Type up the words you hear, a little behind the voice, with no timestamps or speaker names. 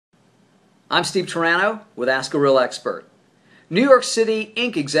I'm Steve Turano with Ask a Real Expert. New York City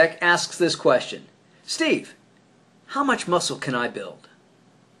Inc. exec asks this question. Steve, how much muscle can I build?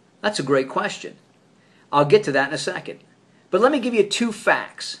 That's a great question. I'll get to that in a second. But let me give you two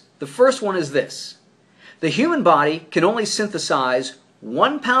facts. The first one is this. The human body can only synthesize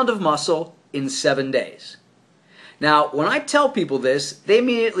 1 pound of muscle in 7 days. Now, when I tell people this, they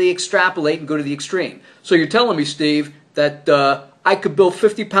immediately extrapolate and go to the extreme. So you're telling me, Steve, that I could build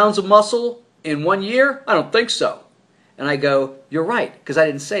 50 pounds of muscle in 1 year? I don't think so. And I go, you're right, because I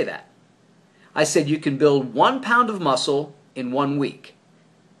didn't say that. I said you can build 1 pound of muscle in 1 week.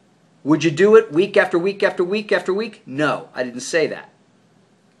 Would you do it week after week after week after week? No, I didn't say that.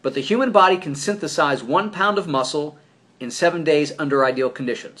 But the human body can synthesize 1 pound of muscle in 7 days under ideal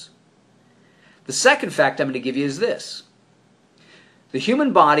conditions. The second fact I'm going to give you is this. The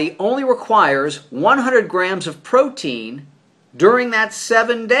human body only requires 100 grams of protein during that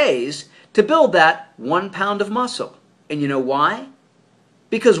 7 days to build that 1 pound of muscle. And you know why?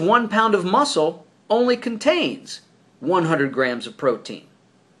 Because 1 pound of muscle only contains 100 grams of protein.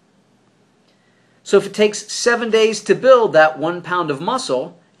 So if it takes 7 days to build that 1 pound of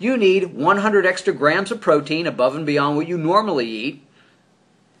muscle, you need 100 extra grams of protein above and beyond what you normally eat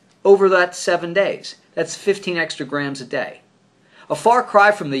over that 7 days. That's 15 extra grams a day. A far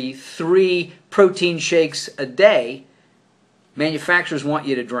cry from the 3 protein shakes a day manufacturers want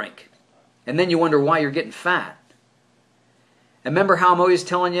you to drink. And then you wonder why you're getting fat. And remember how I'm always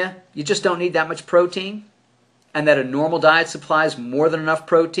telling you, you just don't need that much protein? And that a normal diet supplies more than enough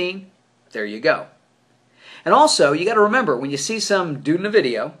protein? There you go. And also, you got to remember, when you see some dude in a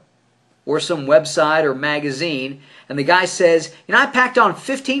video, or some website or magazine, and the guy says, you know, I packed on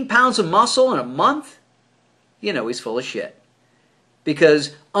 15 pounds of muscle in a month, you know he's full of shit.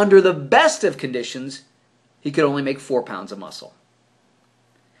 Because under the best of conditions, he could only make 4 pounds of muscle.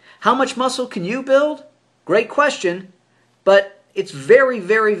 How much muscle can you build? Great question, but it's very,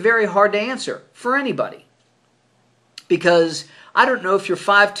 very, very hard to answer for anybody. Because I don't know if you're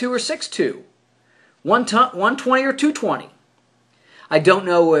 5'2" or 6'2", 120 or 220. I don't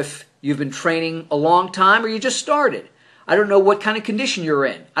know if you've been training a long time or you just started. I don't know what kind of condition you're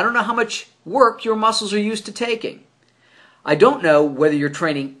in. I don't know how much work your muscles are used to taking. I don't know whether you're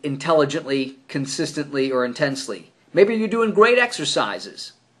training intelligently, consistently, or intensely. Maybe you're doing great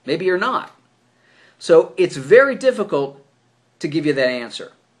exercises. Maybe you're not. So it's very difficult to give you that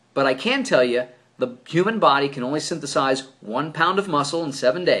answer. But I can tell you the human body can only synthesize 1 pound of muscle in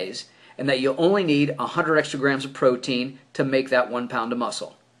 7 days, and that you only need 100 extra grams of protein to make that 1 pound of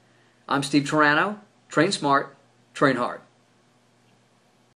muscle. I'm Steve Turano. Train smart, train hard.